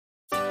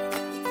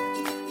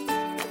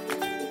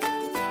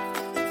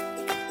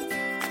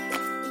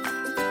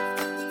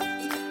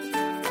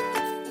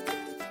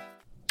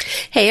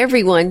Hey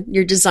everyone,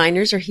 your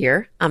designers are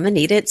here. I'm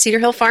Anita at Cedar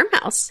Hill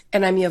Farmhouse.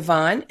 And I'm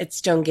Yvonne at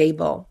Stone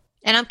Gable.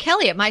 And I'm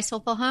Kelly at My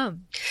Soulful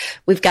Home.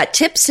 We've got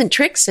tips and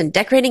tricks and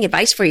decorating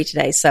advice for you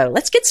today, so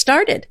let's get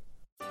started.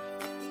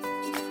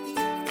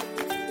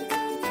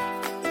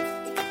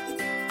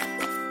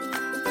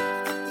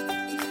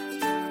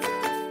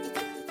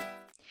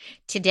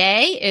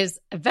 Today is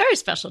a very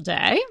special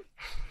day.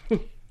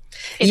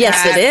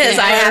 Yes, it is.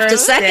 I have to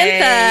second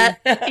that.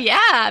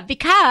 Yeah,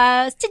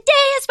 because today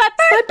is my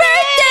birthday.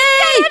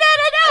 It's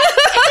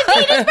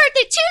Anita's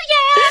birthday too,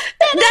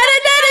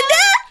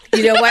 yeah.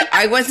 You know what?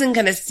 I wasn't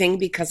going to sing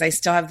because I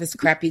still have this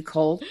crappy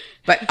cold,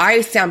 but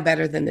I sound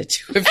better than the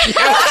two of you.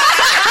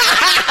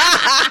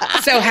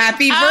 So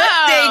happy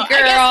birthday,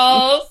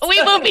 girls.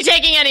 We won't be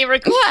taking any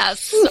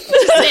requests to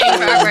sing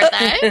for our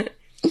birthday.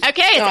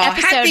 Okay,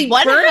 it's episode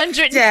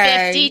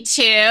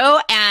 152,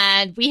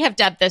 and we have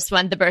dubbed this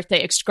one the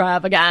Birthday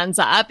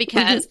Extravaganza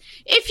because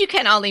if you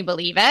can only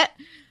believe it,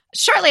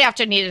 shortly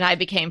after Anita and I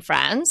became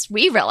friends,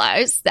 we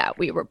realized that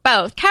we were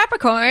both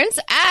Capricorns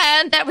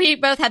and that we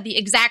both had the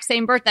exact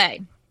same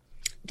birthday.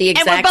 And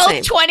we're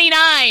both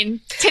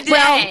 29 today.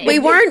 Well, we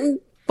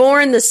weren't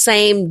born the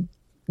same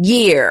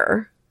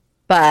year,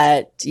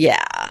 but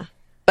yeah.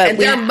 And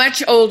they're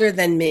much older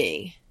than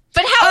me.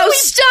 But how?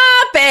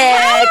 Stop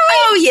it!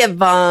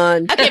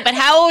 Yvonne. Okay, but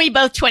how are we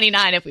both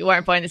 29 if we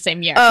weren't born the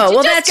same year? Oh,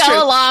 well, that's true.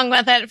 Go along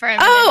with it for a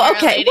minute.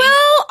 Okay. Lady.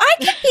 Well, I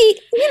could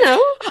be. You're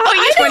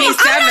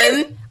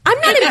 27. I'm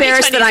not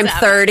embarrassed that I'm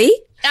 30.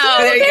 Oh,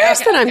 I'm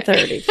embarrassed that I'm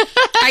 30.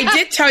 I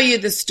did tell you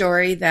the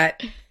story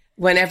that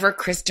whenever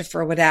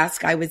Christopher would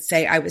ask, I would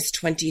say I was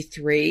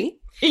 23.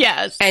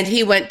 Yes. And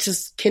he went to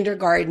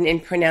kindergarten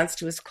and pronounced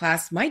to his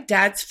class, my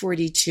dad's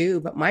 42,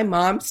 but my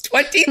mom's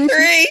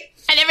 23.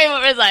 And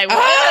everyone was like,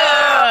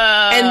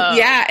 whoa.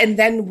 And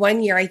then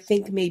one year, I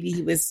think maybe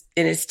he was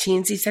in his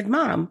teens, he said,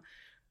 Mom,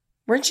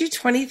 weren't you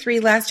 23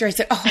 last year? I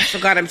said, oh, I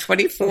forgot I'm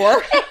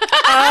 24.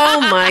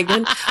 Oh, my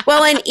goodness.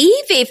 Well, and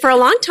Evie, for a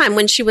long time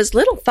when she was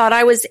little, thought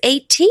I was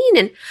 18.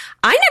 And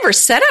I never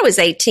said I was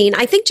 18.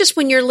 I think just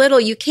when you're little,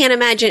 you can't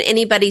imagine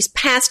anybody's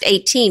past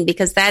 18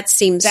 because that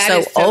seems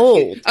so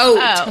old.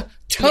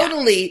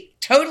 Totally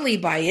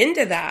buy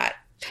into that.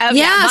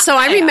 Yeah, so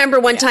I remember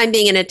one time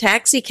being in a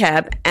taxi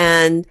cab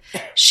and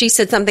she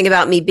said something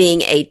about me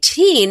being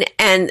 18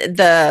 and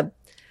the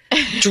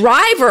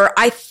driver,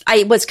 I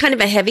was kind of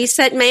a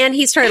heavy-set man.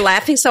 He started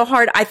laughing so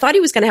hard, I thought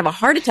he was going to have a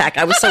heart attack.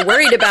 I was so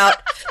worried about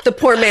the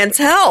poor man's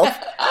health.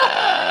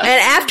 And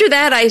after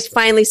that, I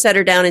finally set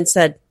her down and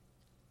said,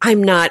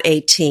 I'm not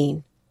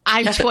 18.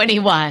 I'm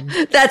 21.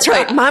 That's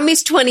right.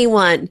 Mommy's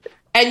 21.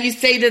 And you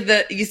say to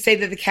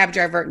the cab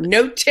driver,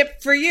 no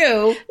tip for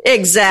you.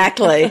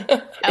 Exactly.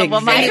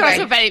 Well, my girls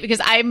are funny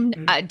because I'm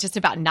just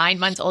about 9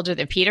 months older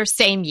than Peter,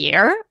 same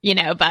year,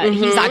 but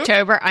he's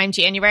October, I'm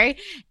January.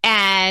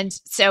 And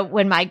so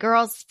when my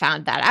girls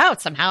found that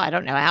out somehow, I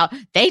don't know how,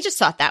 they just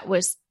thought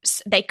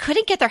they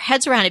couldn't get their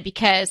heads around it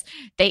because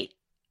they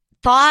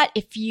thought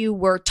if you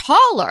were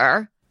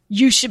taller,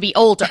 you should be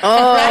older.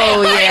 Oh,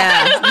 right?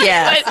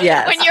 yeah.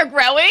 Yes. When you're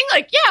growing,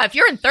 if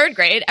you're in third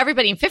grade,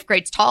 everybody in fifth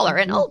grade's taller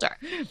and older.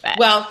 But.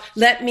 Well,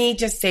 let me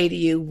just say to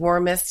you,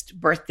 warmest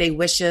birthday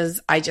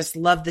wishes. I just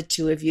love the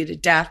two of you to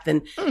death.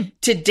 And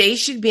today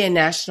should be a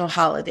national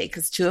holiday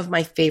because two of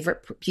my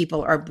favorite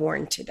people are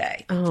born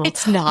today. Oh.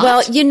 It's not.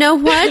 Well, you know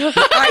what?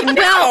 I know.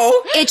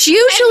 Well, it's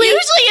usually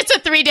it's a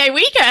 3-day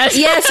weekend.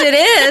 Yes, it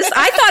is.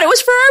 I thought it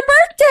was for our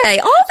birthday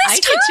all this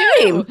time.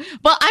 Did too.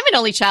 Well, I'm an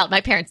only child.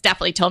 My parents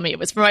definitely told me it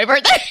was for my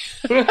birthday.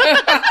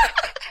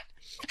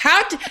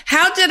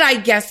 How did I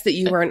guess that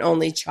you were an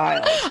only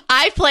child?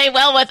 I play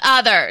well with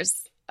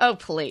others. Oh,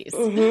 please.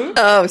 Mm-hmm.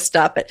 Oh,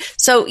 stop it.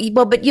 So,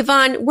 but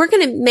Yvonne, we're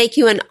going to make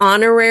you an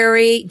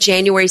honorary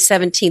January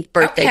 17th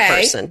birthday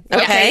person.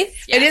 Okay?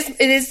 Yes.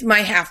 It is my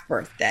half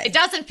birthday. It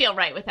doesn't feel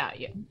right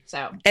without you.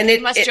 So,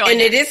 you must join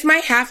it is my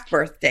half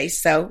birthday,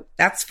 so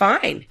that's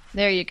fine.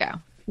 There you go.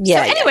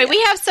 Yeah. So anyway,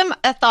 we have some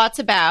thoughts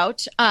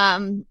about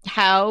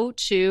how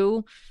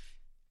to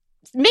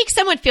make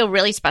someone feel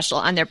really special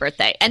on their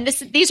birthday. And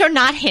these are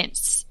not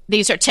hints.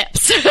 These are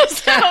tips.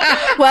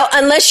 Well,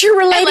 unless you're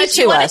related unless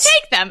to you want us. to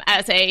take them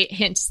as a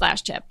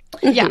hint/tip.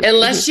 Yeah.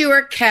 Unless you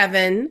are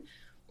Kevin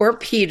or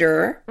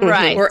Peter,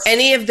 right, or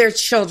any of their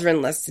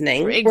children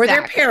listening, or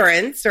their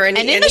parents, or any.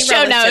 And in the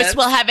show notes,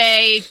 we'll have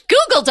a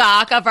Google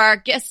Doc of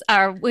our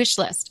wish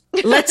list.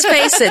 Let's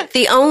face it,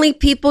 the only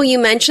people you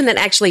mention that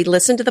actually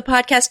listen to the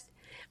podcast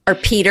are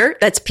Peter.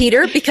 That's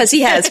Peter because he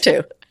has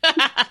to.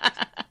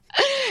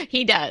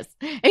 He does,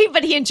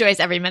 but he enjoys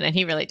every minute.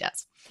 He really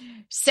does.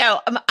 So,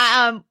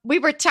 we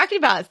were talking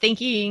about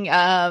thinking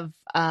of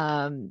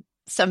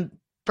some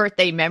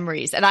birthday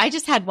memories, and I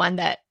just had one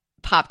that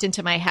popped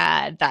into my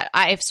head that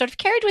I've sort of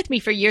carried with me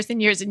for years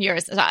and years and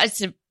years.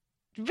 It's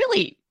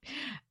really,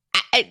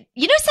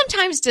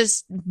 sometimes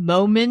just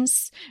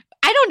moments.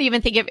 I don't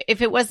even think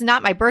if it was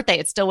not my birthday,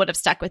 it still would have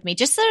stuck with me.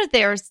 Just so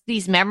there's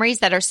these memories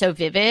that are so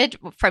vivid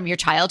from your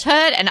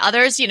childhood, and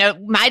others,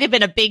 might have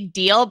been a big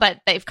deal, but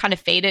they've kind of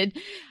faded.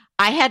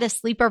 I had a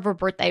sleepover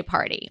birthday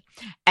party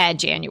in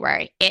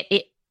January.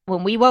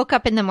 when we woke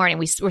up in the morning,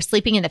 we were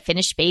sleeping in the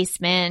finished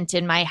basement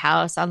in my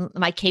house, on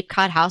my Cape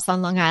Cod house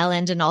on Long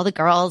Island, and all the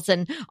girls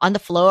and on the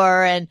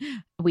floor. And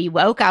we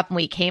woke up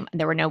and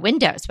there were no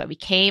windows, but we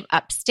came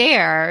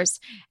upstairs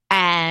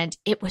and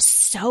it was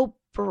so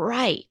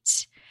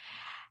bright.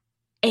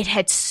 It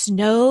had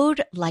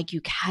snowed like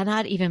you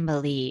cannot even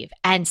believe.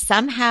 And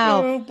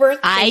somehow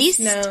iced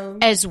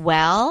as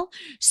well.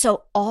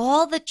 So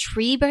all the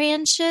tree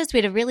branches, we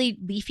had a really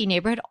leafy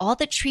neighborhood, all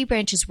the tree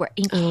branches were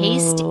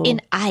encased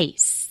in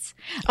ice.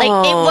 Like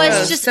it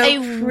was just so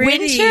a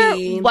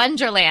winter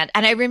wonderland.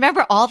 And I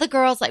remember all the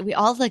girls, like we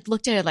all like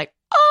looked at it like,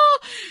 oh,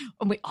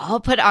 and we all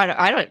put on,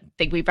 I don't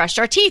think we brushed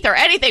our teeth or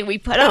anything. We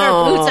put on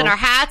our boots and our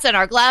hats and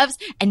our gloves,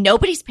 and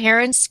nobody's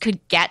parents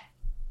could get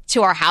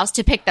to our house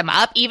to pick them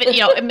up. Even,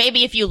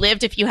 maybe if you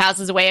lived a few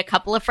houses away, a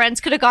couple of friends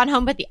could have gone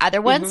home, but the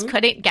other ones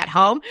couldn't get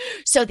home.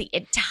 So the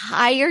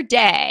entire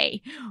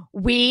day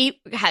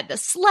we had the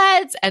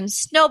sleds and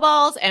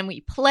snowballs and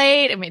we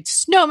played and we had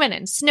snowmen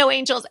and snow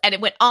angels, and it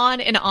went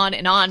on and on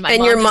and on.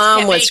 And your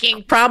mom was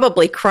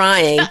probably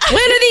crying.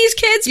 When are these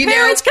kids'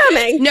 parents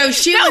coming? No,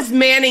 she was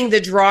manning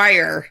the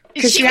dryer.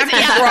 Because you have to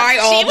dry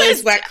all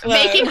those wet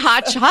clothes. Making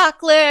hot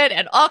chocolate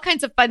and all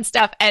kinds of fun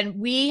stuff. And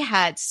we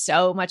had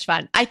so much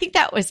fun. I think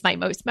that was my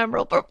most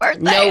memorable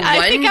birthday. No wonder.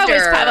 I think I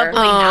was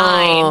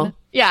probably 9.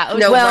 Yeah, it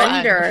was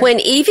wonder. When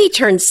Evie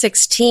turned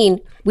 16,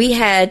 we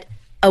had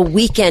a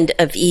weekend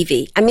of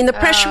Evie. I mean, the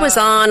pressure was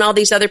on. All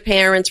these other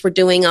parents were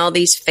doing all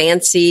these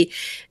fancy,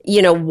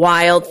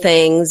 wild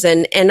things.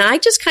 And I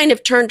just kind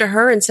of turned to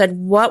her and said,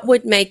 what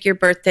would make your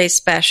birthday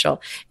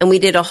special? And we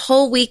did a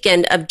whole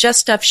weekend of just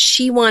stuff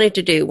she wanted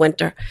to do. Went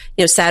to,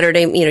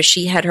 Saturday,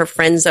 she had her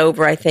friends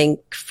over, I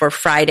think, for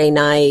Friday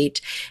night.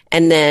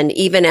 And then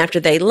even after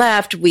they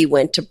left, we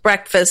went to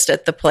breakfast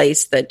at the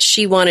place that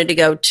she wanted to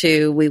go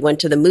to. We went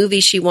to the movie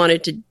she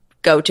wanted to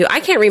go to. I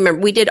can't remember.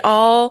 We did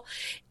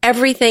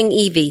everything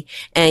Evie,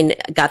 and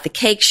got the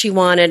cake she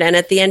wanted. And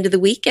at the end of the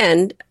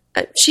weekend,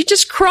 she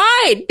just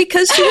cried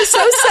because she was so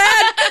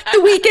sad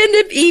the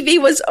weekend of Evie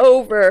was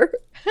over.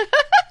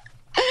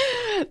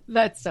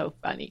 That's so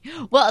funny.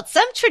 Well,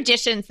 some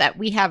traditions that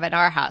we have at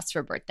our house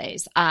for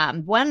birthdays.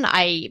 One,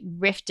 I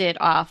riffed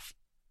off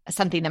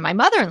something that my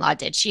mother-in-law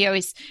did. She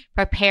always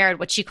prepared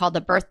what she called the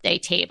birthday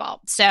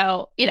table.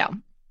 So,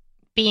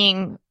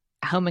 being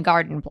a home and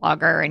garden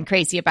blogger and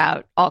crazy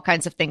about all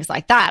kinds of things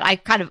like that, I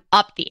kind of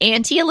upped the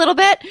ante a little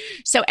bit.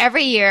 So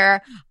every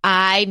year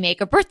I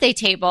make a birthday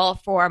table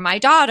for my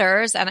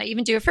daughters, and I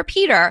even do it for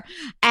Peter.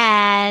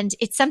 And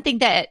it's something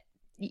that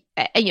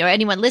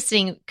anyone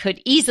listening could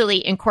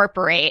easily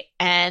incorporate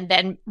and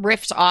then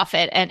riff off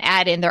it and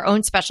add in their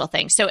own special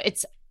things. So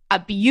it's a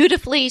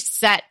beautifully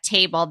set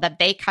table that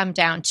they come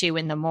down to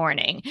in the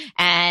morning.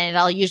 And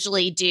I'll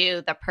usually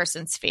do the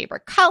person's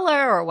favorite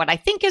color or what I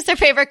think is their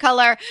favorite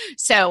color.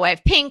 So I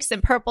have pinks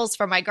and purples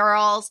for my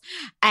girls,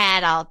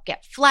 and I'll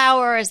get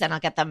flowers and I'll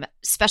get them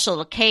special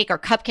little cake or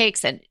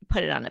cupcakes and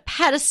put it on a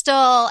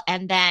pedestal.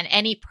 And then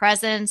any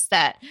presents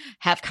that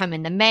have come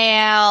in the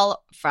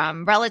mail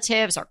from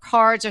relatives or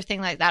cards or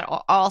things like that,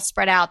 all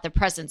spread out. The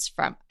presents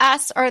from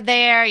us are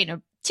there,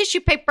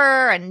 tissue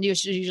paper and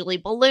usually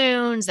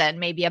balloons, and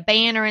maybe a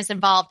banner is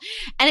involved.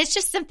 And it's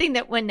just something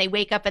that when they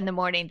wake up in the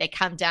morning, they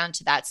come down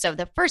to that. So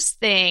the first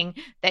thing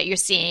that you're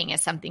seeing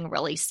is something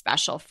really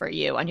special for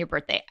you on your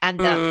birthday. And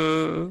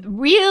the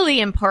really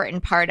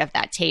important part of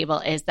that table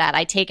is that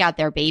I take out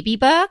their baby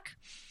book.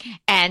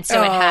 And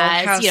so it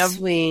has,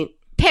 sweet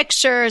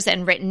pictures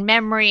and written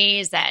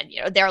memories and,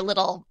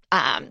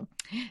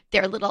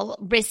 their little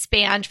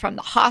wristband from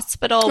the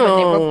hospital when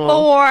they were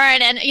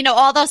born, and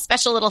all those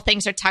special little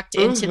things are tucked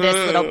into this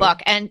little book.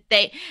 And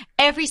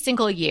every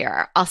single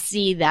year I'll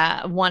see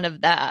that one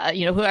of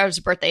the whoever's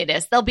birthday it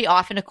is, they'll be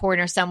off in a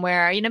corner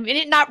somewhere,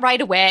 not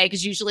right away,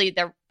 because usually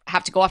they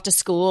have to go off to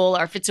school,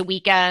 or if it's a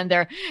weekend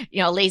they're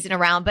lazing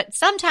around, but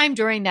sometime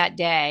during that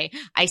day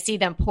I see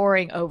them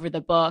poring over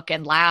the book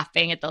and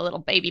laughing at the little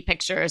baby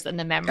pictures and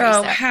the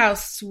memories. How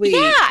sweet.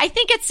 Yeah, I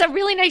think it's a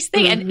really nice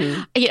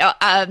thing.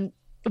 And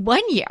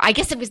one year, I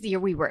guess it was the year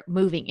we were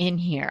moving in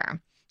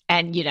here,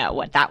 and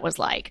what that was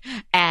like.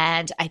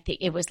 And I think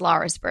it was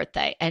Laura's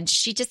birthday, and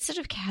she just sort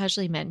of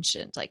casually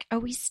mentioned, like, are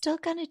we still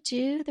going to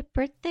do the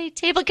birthday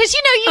table? Because,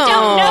 you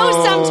don't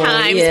know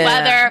sometimes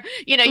whether,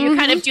 you're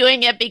kind of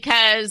doing it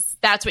because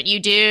that's what you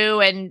do.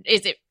 And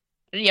is it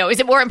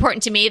more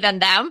important to me than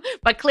them?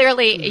 But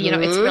clearly,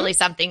 it's really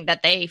something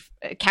that they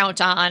count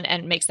on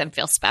and makes them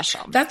feel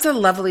special. That's a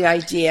lovely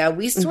idea.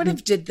 We sort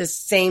of did the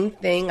same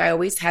thing. I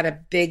always had a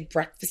big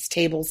breakfast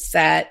table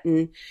set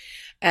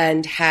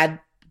and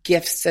had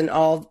gifts and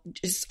all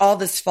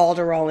this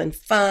folderol and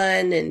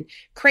fun and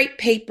crepe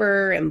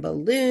paper and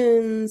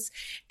balloons.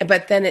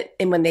 But then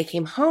when they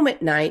came home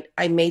at night,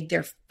 I made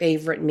their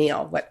favorite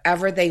meal,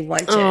 whatever they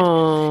wanted.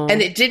 And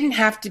it didn't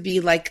have to be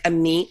like a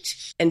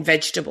meat and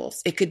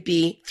vegetables. It could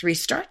be 3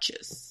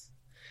 starches.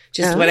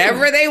 Just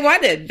whatever they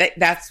wanted.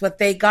 That's what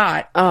they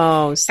got.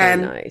 Oh, so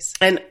nice.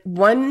 And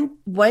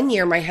one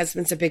year, my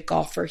husband's a big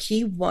golfer.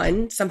 He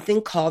won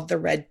something called the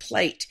Red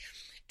Plate.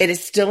 It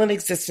is still in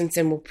existence,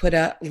 and we'll put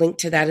a link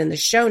to that in the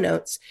show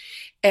notes.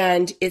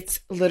 And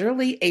it's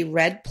literally a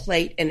red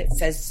plate, and it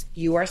says,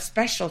 "You are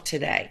special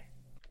today."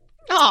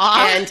 Aww.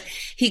 And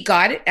he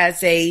got it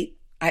as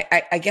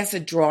I guess a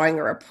drawing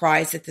or a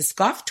prize at this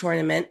golf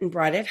tournament and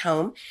brought it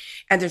home.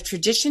 And the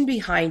tradition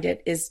behind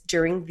it is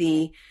during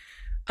the,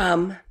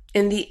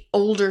 in the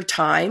older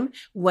time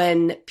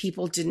when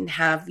people didn't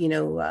have,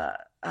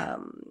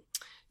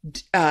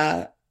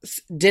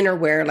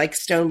 dinnerware like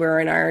stoneware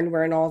and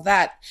ironware and all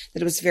that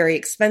it was very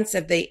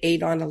expensive. They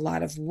ate on a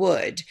lot of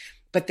wood,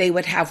 but they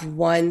would have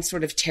one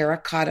sort of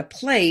terracotta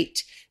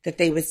plate that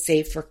they would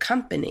save for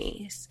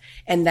companies.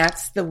 And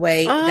that's the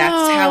way,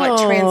 that's how it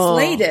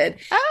translated.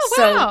 Oh,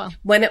 wow. So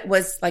when it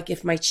was like,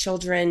 if my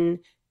children,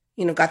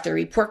 got their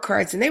report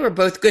cards, and they were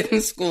both good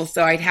in school,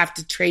 so I'd have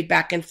to trade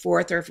back and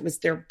forth, or if it was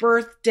their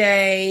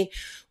birthday,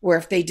 or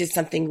if they did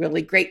something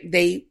really great,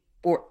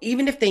 or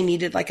even if they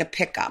needed like a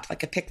pickup,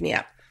 like a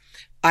pick-me-up,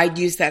 I'd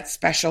use that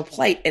special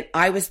plate, and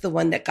I was the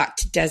one that got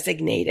to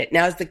designate it.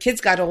 Now, as the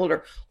kids got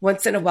older,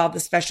 once in a while, the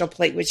special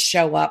plate would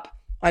show up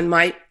at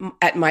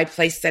my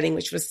place setting,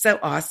 which was so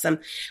awesome.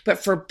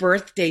 But for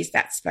birthdays,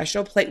 that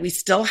special plate, we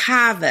still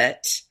have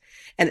it,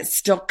 and it's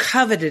still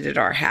coveted at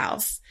our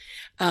house.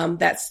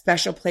 That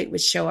special plate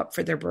would show up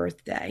for their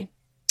birthday.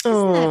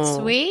 Isn't that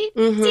sweet?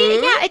 Mm-hmm. See,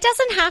 yeah, it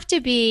doesn't have to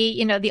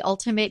be, the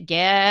ultimate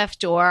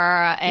gift or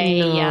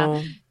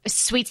a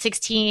sweet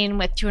 16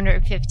 with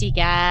 250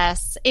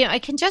 guests.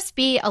 It can just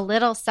be a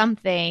little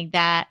something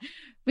that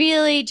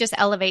really just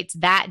elevates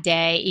that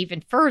day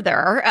even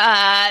further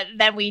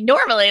than we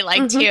normally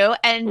like to.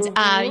 And,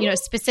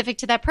 specific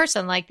to that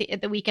person, like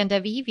the weekend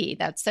of Evie.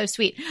 That's so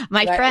sweet.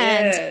 My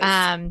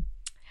friend,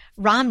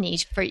 Romney,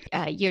 for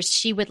years,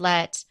 she would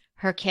let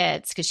her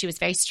kids, because she was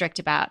very strict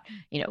about,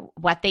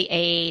 what they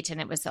ate,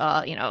 and it was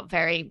all,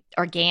 very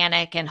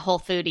organic and Whole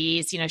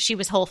Foodies. She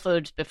was Whole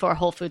Foods before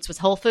Whole Foods was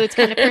Whole Foods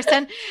kind of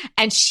person.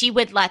 And she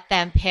would let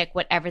them pick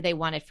whatever they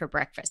wanted for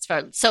breakfast.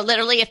 So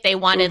literally, if they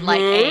wanted like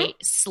a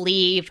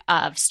sleeve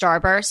of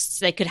Starbursts,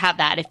 they could have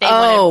that. If they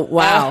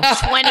wanted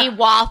 20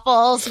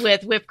 waffles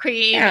with whipped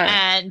cream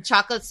and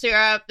chocolate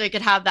syrup, they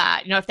could have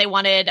that. If they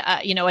wanted,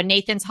 a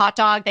Nathan's hot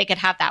dog, they could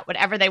have that,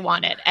 whatever they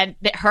wanted. And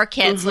her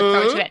kids looked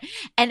forward to it.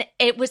 And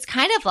it was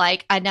kind of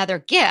like another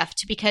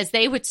gift, because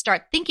they would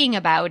start thinking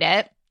about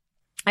it.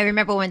 I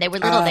remember when they were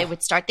little, they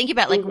would start thinking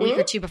about like a week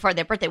or two before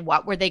their birthday,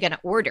 what were they going to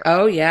order?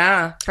 Oh,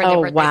 yeah. For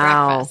their birthday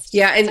breakfast.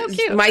 Yeah. And so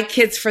cute. My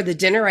kids, for the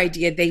dinner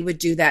idea, they would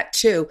do that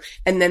too.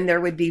 And then there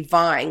would be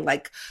vying,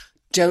 like,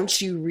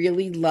 don't you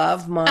really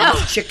love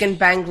Mom's chicken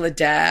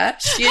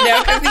Bangladesh?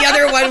 Because the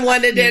other one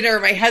wanted it, or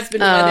my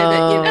husband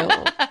wanted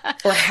it,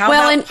 Or how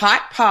about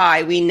pot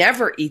pie? We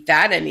never eat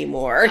that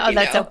anymore. Oh,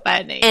 that's so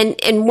funny.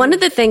 And one of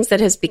the things that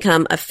has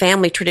become a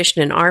family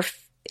tradition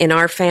in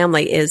our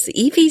family is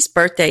Evie's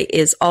birthday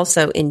is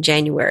also in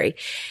January.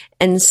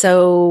 And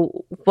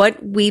so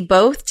what we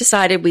both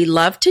decided we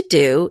love to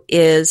do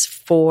is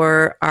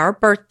for our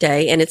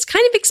birthday, and it's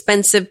kind of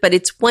expensive, but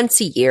it's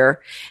once a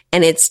year,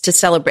 and it's to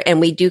celebrate. And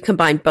we do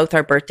combine both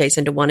our birthdays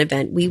into one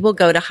event. We will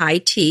go to high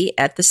tea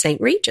at the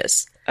St.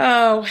 Regis.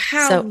 Oh,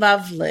 how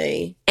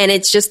lovely. And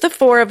it's just the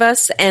four of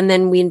us, and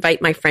then we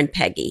invite my friend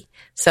Peggy.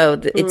 So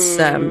it's,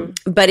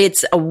 but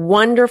it's a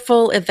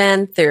wonderful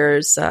event.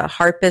 There's a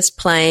harpist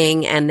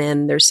playing, and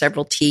then there's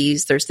several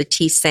teas. There's the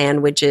tea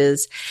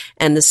sandwiches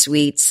and the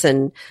sweets,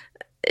 and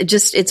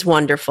it's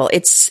wonderful.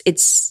 It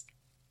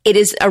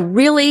is a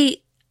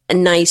really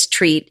nice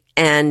treat,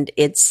 and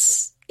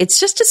it's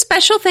just a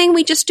special thing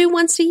we just do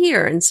once a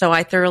year. And so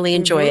I thoroughly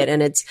enjoy it.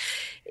 And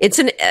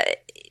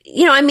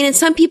and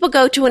some people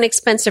go to an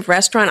expensive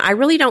restaurant. I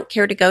really don't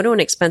care to go to an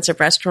expensive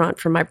restaurant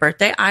for my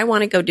birthday. I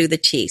want to go do the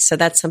tea. So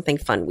that's something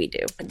fun we do.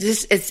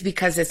 It's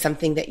because it's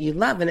something that you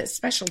love and it's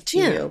special to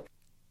you.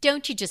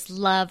 Don't you just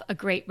love a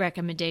great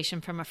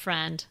recommendation from a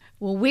friend?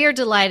 Well, we're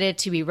delighted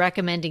to be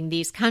recommending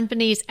these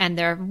companies and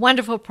their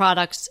wonderful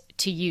products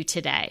to you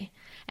today.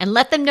 And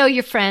let them know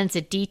your friends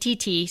at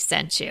DTT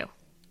sent you.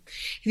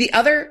 The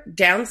other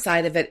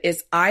downside of it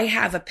is I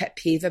have a pet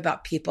peeve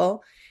about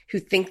people who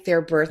think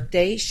their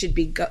birthday should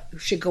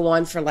go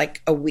on for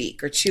like a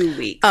week or 2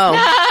 weeks. Oh,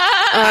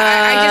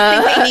 I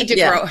just think they need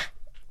to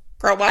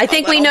grow up. I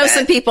think we know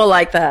some people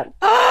like that.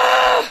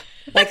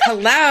 Like,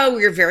 hello,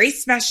 you're very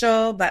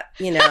special, but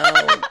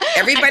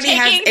everybody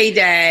has a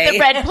day. The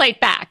red plate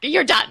back.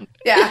 You're done.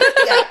 Yeah.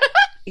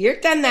 You're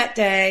done that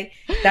day.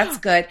 That's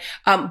good.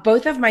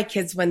 Both of my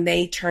kids, when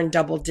they turned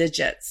double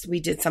digits, we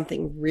did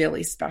something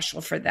really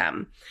special for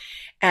them.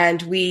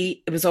 And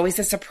it was always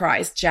a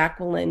surprise.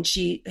 Jacqueline,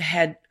 she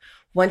had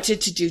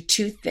wanted to do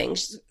two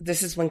things.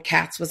 This is when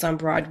Cats was on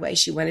Broadway.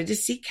 She wanted to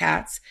see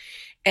Cats,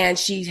 and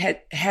she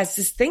has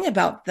this thing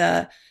about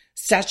the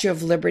Statue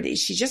of Liberty.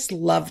 She just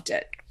loved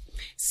it.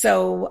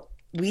 So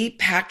I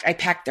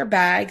packed their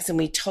bags, and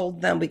we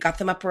told them, we got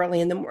them up early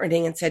in the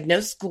morning and said,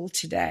 no school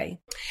today.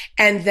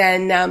 And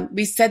then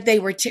we said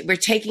we're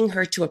taking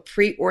her to a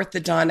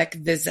pre-orthodontic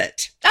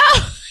visit.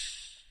 Oh!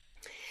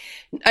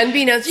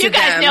 Unbeknownst to them. You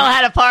guys know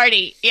how to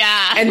party.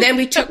 Yeah. And then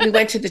we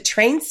went to the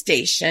train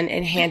station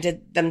and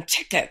handed them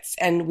tickets.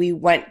 And we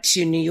went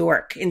to New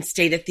York and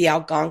stayed at the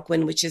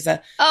Algonquin, which is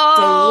a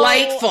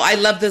delightful, I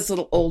love those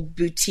little old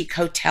boutique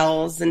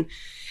hotels. And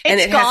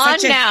it's gone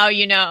now,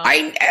 you know.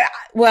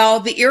 Well,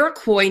 the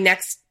Iroquois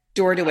next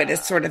door to it is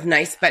sort of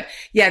nice, but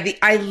yeah,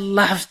 I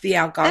love the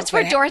Algonquin. That's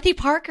where Dorothy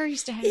Parker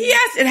used to hang.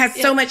 Yes, it has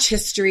so much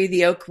history,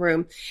 the Oak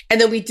Room.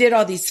 And then we did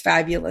all these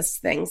fabulous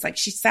things. Like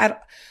she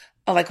sat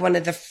like one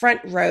of the front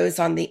rows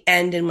on the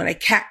end, and when a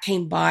cat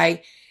came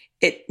by,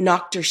 it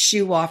knocked her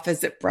shoe off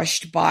as it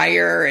brushed by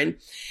her. And,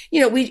 you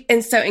know,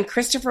 and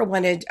Christopher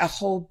wanted a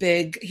whole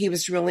he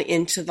was really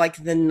into like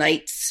the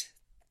nights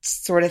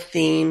sort of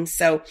theme.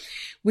 So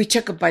we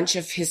took a bunch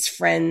of his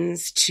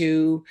friends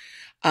to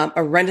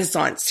a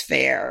Renaissance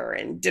fair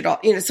and did all,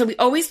 you know, so we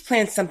always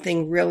planned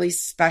something really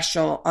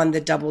special on the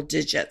double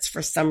digits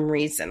for some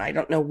reason. I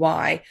don't know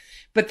why,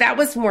 but that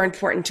was more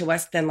important to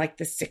us than like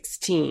the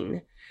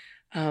 16.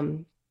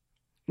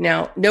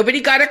 Now,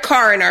 nobody got a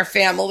car in our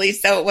family,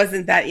 so it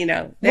wasn't that, you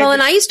know. Well,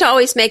 and I used to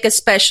always make a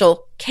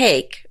special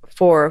cake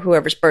for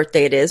whoever's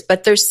birthday it is,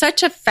 but there's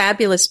such a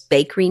fabulous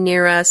bakery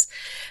near us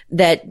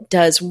that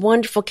does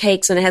wonderful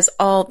cakes, and it has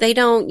they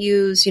don't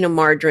use, you know,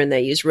 margarine.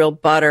 They use real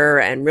butter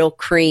and real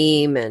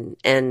cream,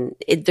 and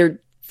they're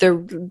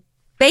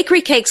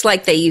bakery cakes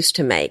like they used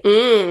to make.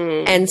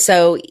 And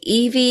so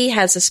Evie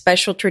has a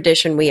special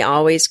tradition. We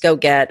always go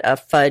get a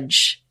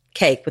fudge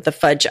cake with a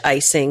fudge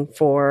icing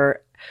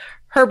for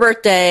her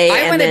birthday.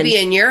 I want to be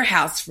in your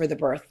house for the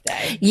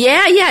birthday.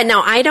 Yeah. No,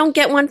 I don't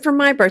get one for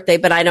my birthday,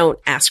 but I don't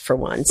ask for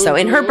one. So,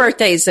 and her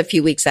birthday is a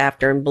few weeks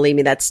after, and believe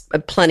me, that's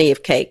plenty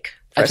of cake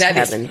for us to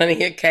have.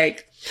 Plenty of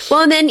cake.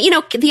 Well, and then, you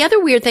know, the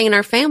other weird thing in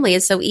our family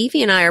is, so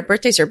Evie and I, our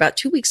birthdays are about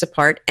 2 weeks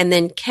apart, and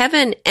then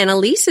Kevin and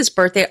Elise's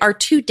birthday are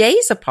 2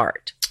 days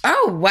apart.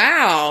 Oh,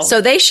 wow. So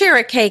they share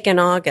a cake in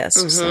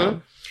August.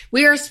 So.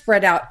 We are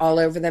spread out all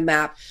over the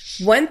map.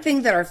 One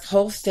thing that our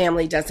whole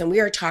family does, and we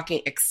are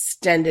talking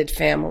extended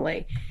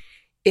family,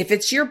 if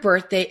it's your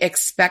birthday,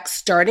 expect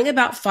starting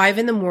about 5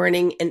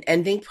 a.m. and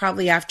ending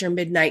probably after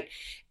midnight,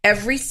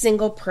 every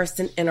single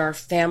person in our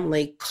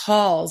family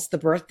calls the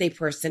birthday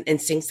person and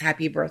sings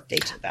happy birthday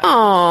to them.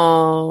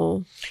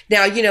 Oh.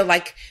 Now, you know,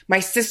 like my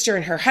sister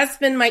and her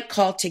husband might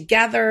call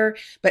together,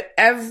 but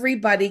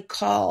everybody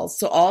calls.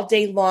 So all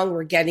day long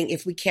we're getting,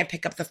 if we can't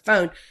pick up the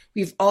phone,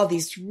 we have all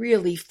these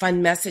really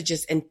fun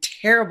messages and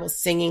terrible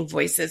singing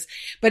voices,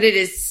 but it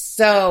is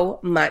so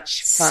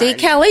much fun. See,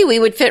 Kelly, we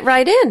would fit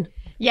right in.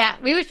 Yeah,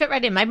 we would fit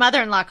right in. My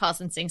mother-in-law calls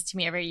and sings to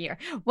me every year.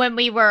 When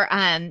we were,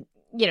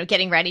 you know,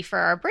 getting ready for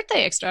our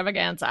birthday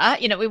extravaganza,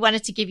 you know, we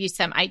wanted to give you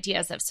some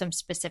ideas of some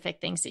specific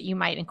things that you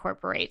might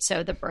incorporate.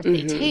 So the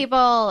birthday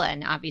table,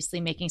 and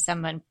obviously making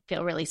someone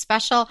feel really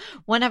special.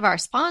 One of our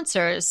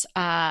sponsors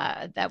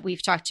that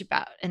we've talked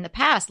about in the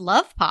past,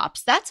 Love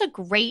Pops, that's a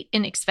great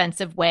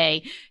inexpensive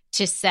way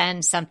to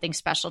send something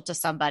special to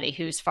somebody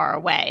who's far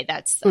away.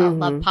 That's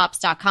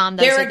lovepops.com.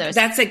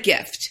 That's a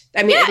gift.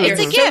 I mean, yeah, it's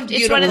a gift.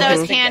 It's one of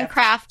those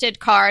handcrafted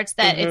cards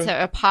that it's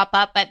a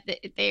pop-up, but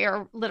they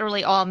are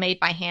literally all made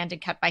by hand and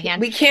cut by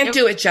hand. We can't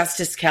do it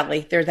justice,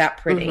 Kelly. They're that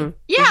pretty.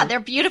 Yeah, they're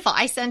beautiful.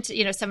 I sent,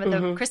 you know, some of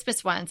the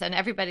Christmas ones, and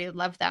everybody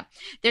loved them.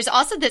 There's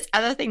also this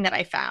other thing that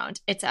I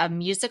found. It's a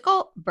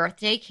musical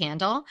birthday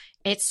candle.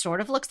 It sort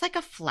of looks like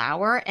a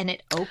flower, and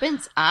it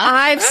opens up.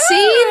 I've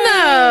seen those.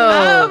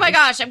 Oh my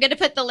gosh. I'm going to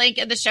put the link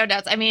in the show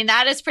notes. I mean,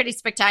 that is pretty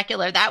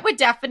spectacular. That would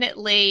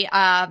definitely,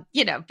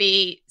 you know,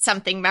 be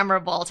something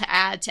memorable to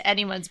add to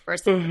anyone's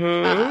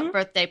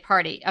birthday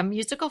party. A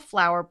musical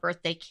flower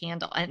birthday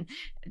candle, and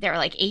they're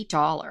like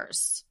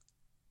 $8.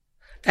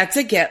 That's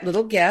a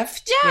little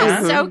gift.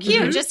 Yeah, so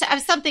cute. Just to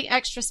have something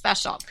extra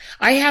special.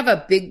 I have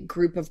a big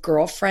group of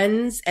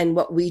girlfriends, and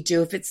what we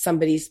do if it's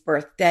somebody's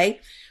birthday,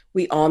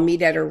 we all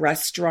meet at a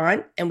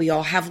restaurant and we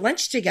all have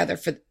lunch together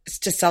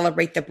to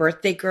celebrate the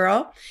birthday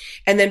girl.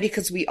 And then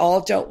because we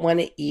all don't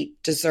want to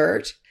eat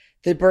dessert,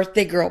 the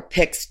birthday girl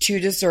picks 2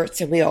 desserts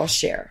and we all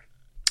share.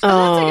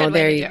 Oh,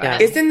 there you go.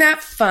 Isn't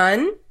that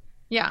fun?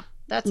 Yeah,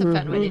 that's a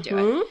fun way to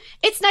do it.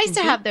 It's nice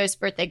to have those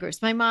birthday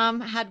groups. My mom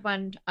had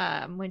one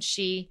when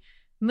she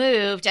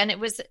moved, and it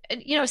was,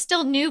 you know,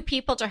 still new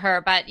people to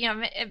her, but, you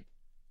know,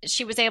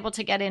 she was able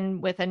to get in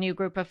with a new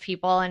group of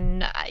people,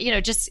 and, you know,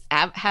 just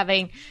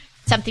having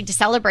something to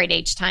celebrate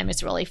each time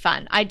is really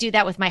fun. I do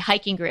that with my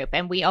hiking group,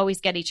 and we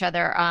always get each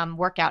other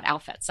workout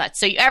outfits.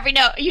 So every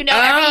year you're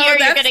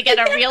going to get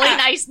a really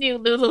nice new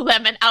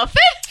Lululemon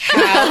outfit.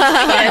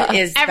 How fun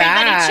is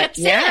everybody chips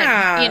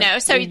in, you know,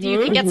 so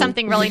you can get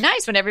something really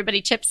nice when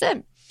everybody chips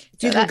in.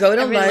 So you can go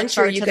to lunch,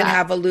 or you can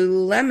have a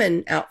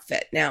Lululemon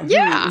outfit now.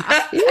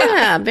 Yeah.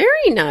 Yeah,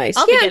 very nice.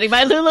 I'll be getting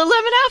my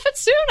Lululemon outfit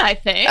soon, I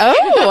think.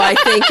 Oh, I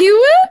think you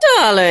will,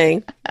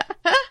 darling.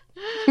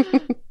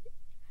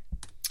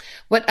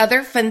 What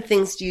other fun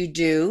things do you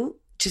do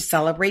to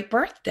celebrate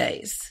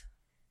birthdays?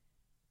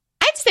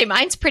 I'd say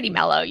mine's pretty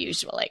mellow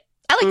usually.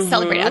 I like to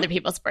celebrate other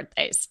people's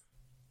birthdays.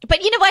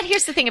 But you know what?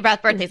 Here's the thing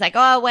about birthdays. Like,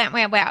 oh,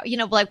 wow. You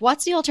know, like,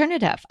 what's the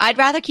alternative? I'd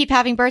rather keep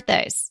having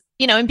birthdays.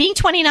 and being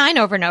 29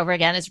 over and over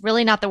again is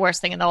really not the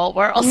worst thing in the whole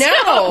world.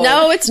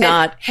 No, it's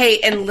not. Hey,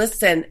 and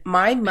listen,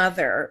 my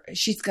mother,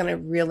 she's going to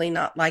really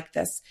not like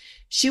this.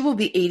 She will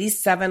be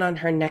 87 on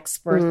her next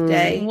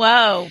birthday.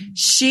 Whoa.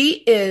 She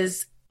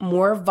is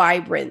more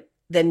vibrant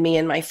than me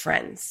and my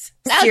friends.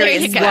 Oh, there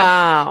you go.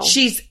 Wow.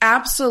 She's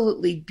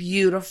absolutely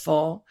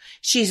beautiful.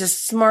 She's as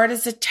smart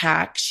as a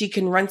tack. She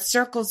can run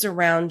circles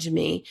around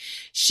me.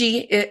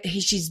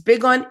 She's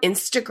big on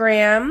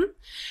Instagram.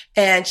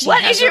 And she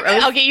what has is your her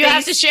own okay? You Facebook.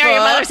 have to share your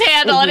mother's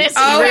handle on Instagram.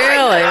 Oh,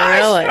 Really?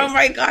 Oh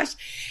my gosh.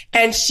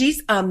 And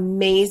she's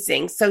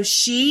amazing. So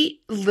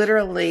she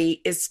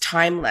literally is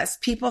timeless.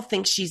 People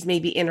think she's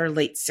maybe in her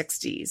late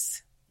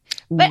 60s.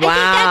 But I think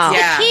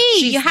that's the key.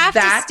 She's you have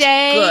to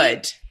stay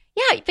good.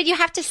 Yeah, but you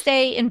have to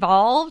stay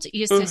involved.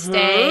 You have to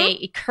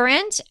stay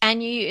current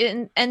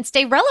and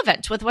stay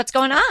relevant with what's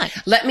going on.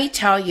 Let me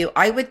tell you,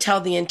 I would tell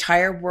the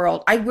entire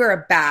world, I'd wear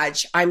a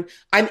badge. I'm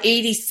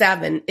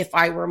 87 if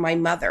I were my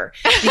mother,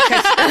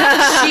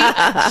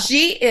 because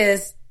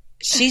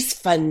she's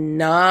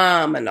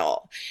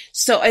phenomenal.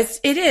 So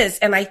it is.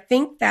 And I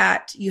think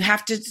that you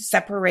have to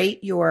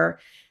separate you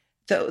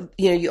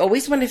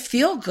always want to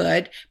feel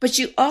good, but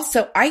you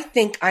also, I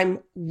think I'm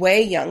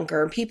way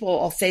younger. People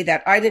will say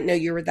that I didn't know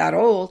you were that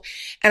old.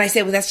 And I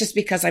say, well, that's just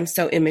because I'm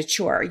so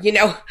immature.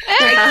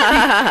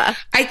 I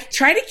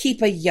try to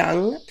keep a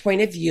young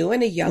point of view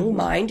and a young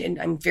mind, and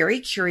I'm very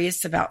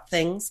curious about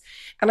things.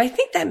 And I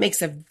think that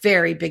makes a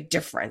very big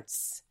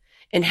difference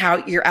in how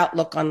your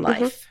outlook on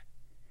life.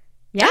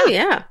 Yeah. Oh,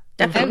 yeah.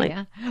 Definitely.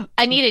 Oh, yeah.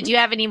 Anita, do you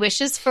have any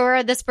wishes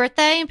for this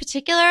birthday in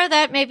particular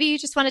that maybe you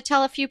just want to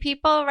tell a few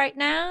people right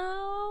now?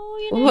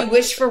 You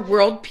wish for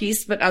world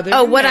peace, but other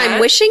Oh, than what that,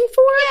 I'm wishing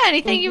for? Yeah,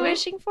 anything you're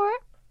wishing for?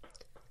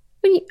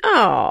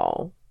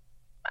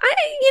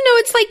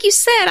 It's like you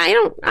said,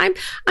 I'm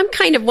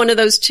kind of one of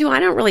those too. I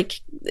don't really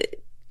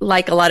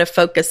like a lot of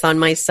focus on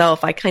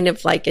myself. I kind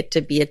of like it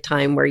to be a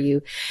time where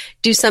you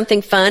do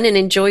something fun and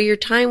enjoy your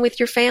time with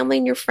your family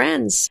and your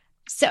friends.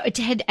 So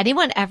did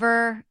anyone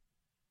ever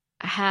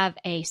have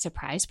a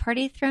surprise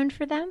party thrown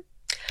for them?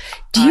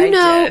 Do you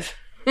know,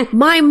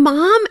 my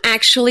mom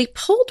actually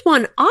pulled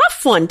one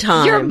off one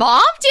time. Your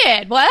mom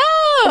did? Wow.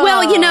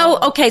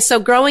 Well, okay, so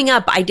growing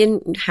up, I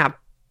didn't have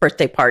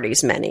birthday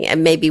parties many,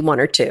 and maybe one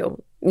or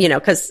two,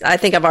 because I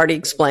think I've already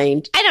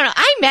explained. I don't know.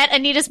 I met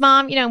Anita's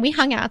mom, we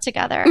hung out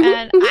together,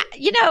 and I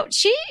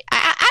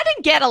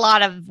didn't get a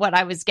lot of what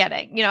I was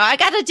getting. I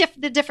got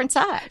the different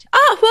side.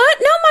 Oh, what?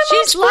 No, my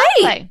mom's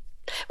great. Lovely.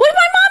 Well,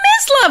 my mom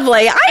is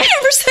lovely. I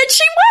never said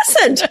she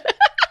wasn't.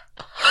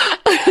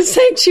 I was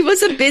saying she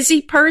was a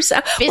busy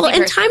person. She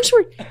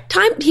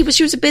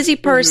was a busy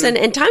person,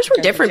 and times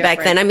were different back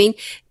then. I mean,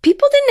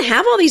 people didn't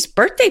have all these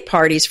birthday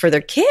parties for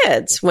their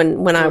kids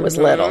when I was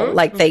little,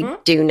 like they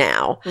do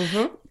now.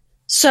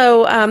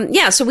 So,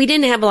 so we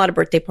didn't have a lot of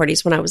birthday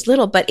parties when I was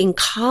little, but in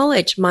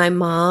college, my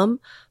mom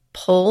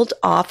pulled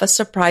off a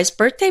surprise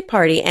birthday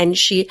party, and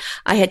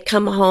I had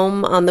come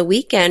home on the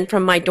weekend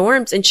from my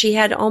dorms, and she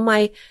had all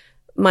my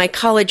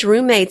college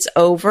roommates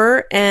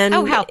over, and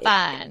oh, how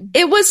fun.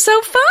 It was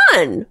so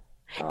fun.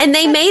 And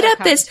they made up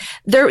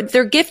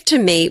their gift to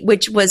me,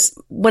 which was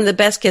one of the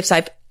best gifts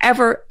I've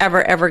ever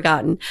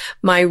gotten.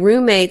 My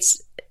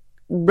roommates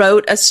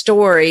wrote a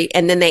story,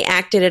 and then they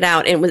acted it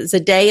out. And it was a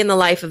day in the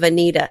life of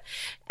Anita.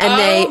 And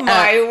they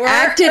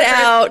acted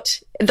out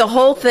the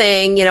whole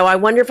thing. I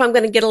wonder if I'm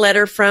going to get a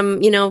letter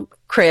from,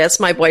 Chris,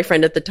 my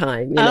boyfriend at the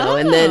time,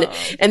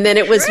 and then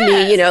it was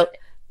Chris. Me,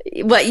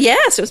 well,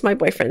 yes, it was my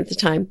boyfriend at the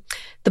time,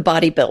 the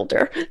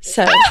bodybuilder.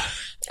 So, wait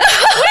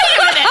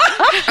a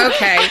minute.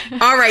 Okay,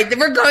 all right,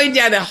 we're going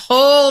down a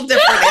whole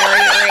different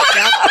area right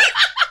now.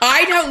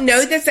 I don't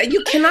know this.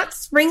 You cannot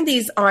spring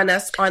these on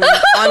us on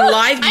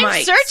live mics.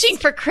 I'm searching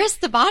for Chris,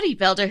 the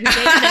bodybuilder, who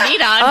dated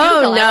Anita on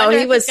Google. No,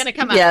 he was going to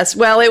come up. Yes,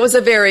 well, it was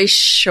a very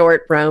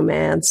short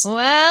romance.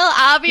 Well,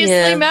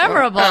 obviously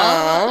memorable.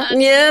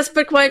 Yes,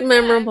 but quite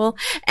memorable.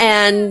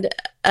 And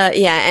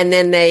and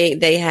then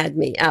they had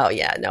me. Oh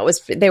yeah, no,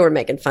 they were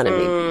making fun of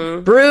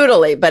me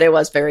brutally, but it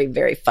was very,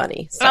 very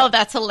funny. So. Oh,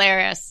 that's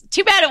hilarious.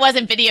 Too bad it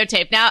wasn't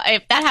videotaped. Now,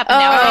 if that happened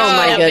now,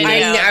 my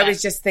goodness. I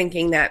was just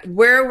thinking that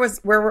where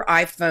were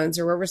iPhones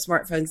or where were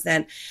smartphones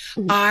then?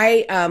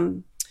 I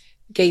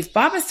gave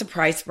Bob a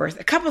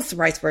couple of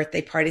surprise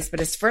birthday parties, but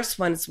his first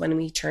one is when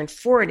we turned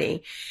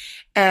 40.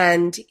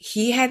 And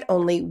he had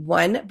only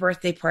one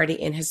birthday party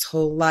in his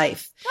whole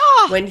life.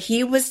 Oh. When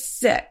he was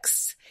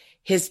 6,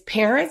 his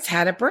parents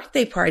had a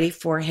birthday party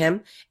for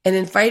him and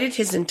invited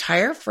his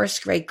entire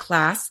first grade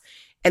class,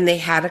 and they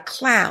had a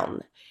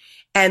clown.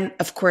 And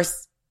of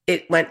course,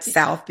 it went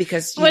south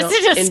because was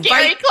it a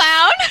scary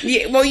clown?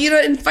 Yeah, well, you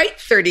don't invite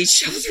 30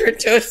 children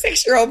to a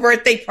 6-year-old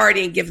birthday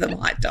party and give them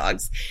hot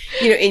dogs,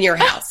 in your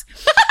house.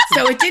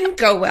 So it didn't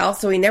go well.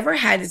 So he never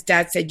had. His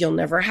dad said, "You'll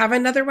never have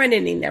another one,"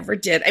 and he never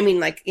did. I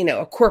mean,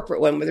 a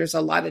corporate one where there's a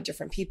lot of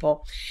different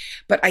people.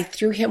 But I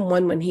threw him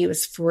one when he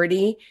was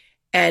 40,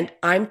 and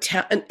and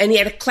he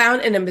had a clown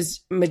and a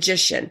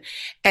magician,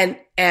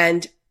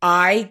 and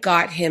I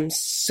got him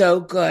so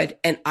good,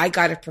 and I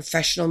got a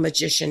professional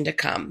magician to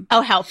come.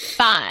 Oh, how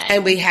fun.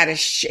 And we had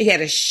he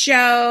had a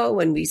show,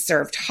 and we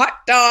served hot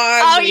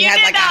dogs. We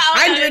had like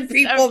 100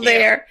 people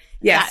there.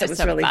 Yes, it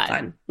was really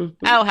fun.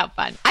 Mm-hmm. Oh, how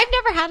fun. I've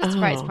never had a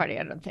surprise party,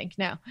 I don't think.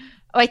 No.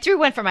 Oh, I threw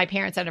one for my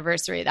parents'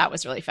 anniversary. That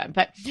was really fun.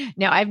 But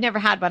no, I've never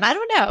had one. I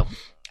don't know.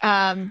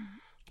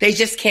 They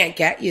just can't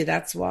get you.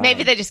 That's why.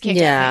 Maybe they just can't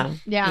get me.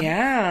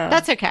 Yeah.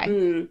 That's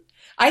okay.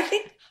 I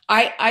think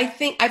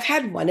I've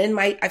had one and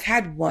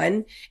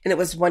it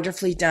was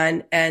wonderfully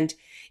done. And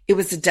it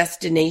was a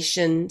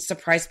destination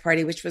surprise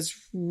party, which was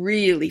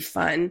really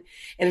fun. And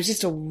it was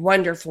just a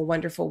wonderful,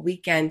 wonderful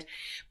weekend.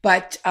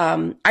 But,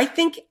 I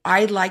think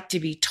I like to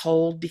be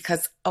told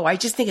because, I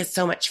just think it's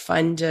so much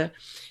fun to,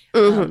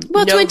 to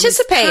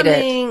anticipate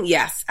it.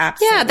 Yes,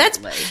 absolutely. Yeah, that's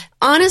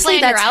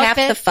half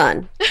the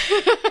fun.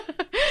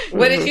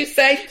 What did you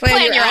say?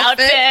 Plan your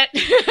outfit.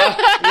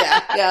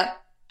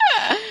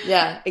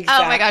 Yeah, exactly.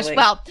 Oh my gosh.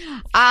 Well,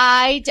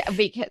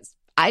 because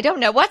I don't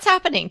know what's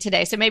happening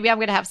today. So maybe I'm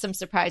going to have some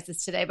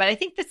surprises today, but I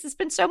think this has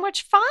been so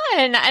much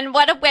fun. And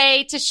what a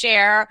way to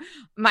share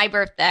my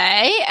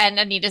birthday and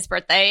Anita's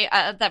birthday,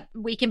 that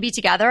we can be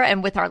together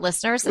and with our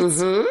listeners.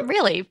 It's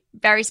really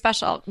very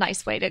special.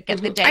 Nice way to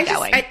get the day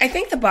going. I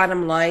think the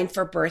bottom line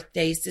for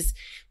birthdays is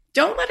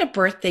don't let a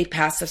birthday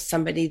pass of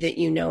somebody that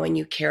you know and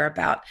you care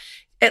about.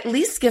 At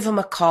least give them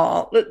a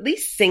call, at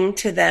least sing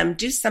to them,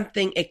 do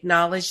something,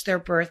 acknowledge their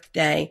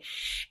birthday,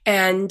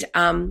 and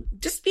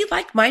just be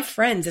like my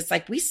friends. It's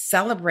like we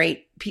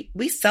celebrate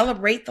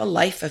the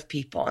life of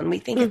people, and we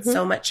think it's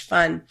so much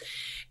fun.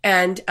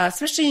 And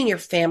especially in your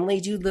family,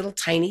 do little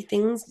tiny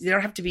things. They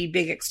don't have to be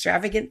big,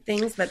 extravagant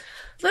things, but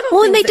little things.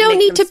 Well, and they don't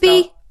need to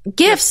be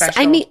gifts.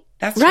 I mean,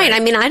 that's right. I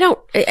mean,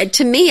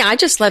 to me, I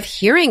just love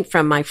hearing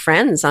from my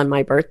friends on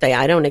my birthday.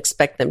 I don't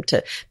expect them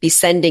to be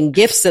sending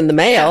gifts in the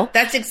mail. Yeah,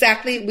 that's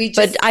exactly,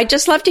 but I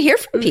just love to hear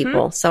from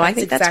people. So I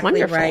think that's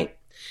wonderful. Right.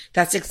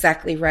 That's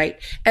exactly right.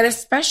 And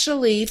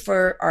especially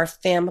for our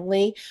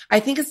family, I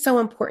think it's so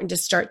important to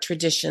start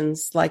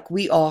traditions like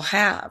we all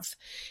have,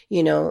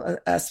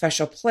 a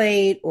special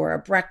plate or a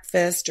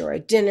breakfast or a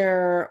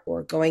dinner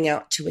or going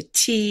out to a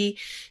tea,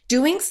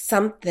 doing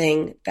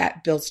something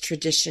that builds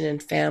tradition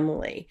and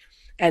family.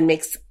 And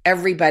makes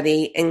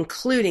everybody,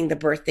 including the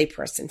birthday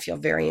person, feel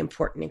very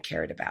important and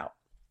cared about.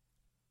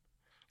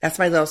 That's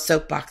my little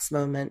soapbox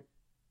moment.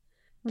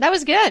 That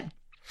was good.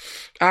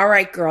 All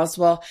right, girls.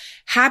 Well,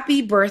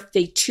 happy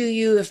birthday to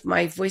you. If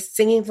my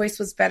singing voice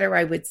was better,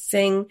 I would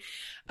sing.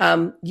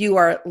 You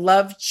are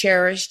loved,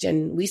 cherished,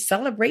 and we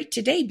celebrate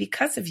today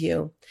because of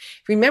you.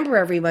 Remember,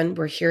 everyone,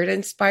 we're here to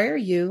inspire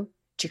you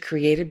to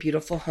create a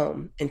beautiful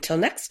home. Until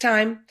next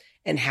time,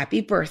 and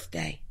happy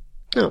birthday.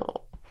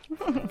 Oh.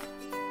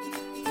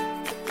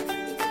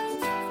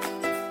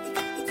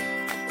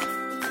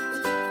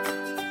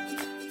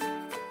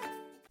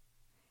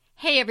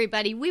 Hey,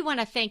 everybody, we want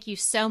to thank you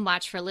so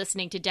much for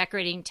listening to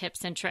Decorating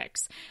Tips and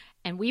Tricks.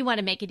 And we want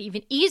to make it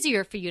even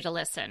easier for you to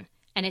listen.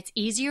 And it's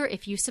easier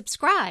if you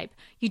subscribe.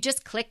 You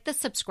just click the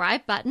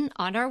subscribe button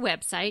on our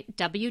website,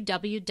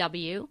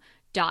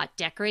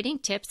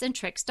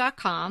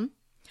 www.decoratingtipsandtricks.com,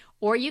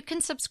 or you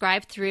can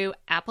subscribe through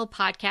Apple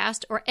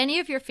Podcast or any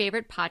of your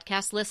favorite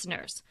podcast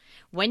listeners.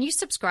 When you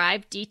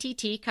subscribe,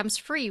 DTT comes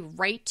free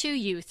right to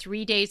you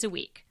 3 days a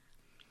week.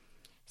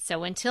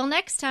 So until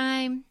next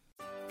time.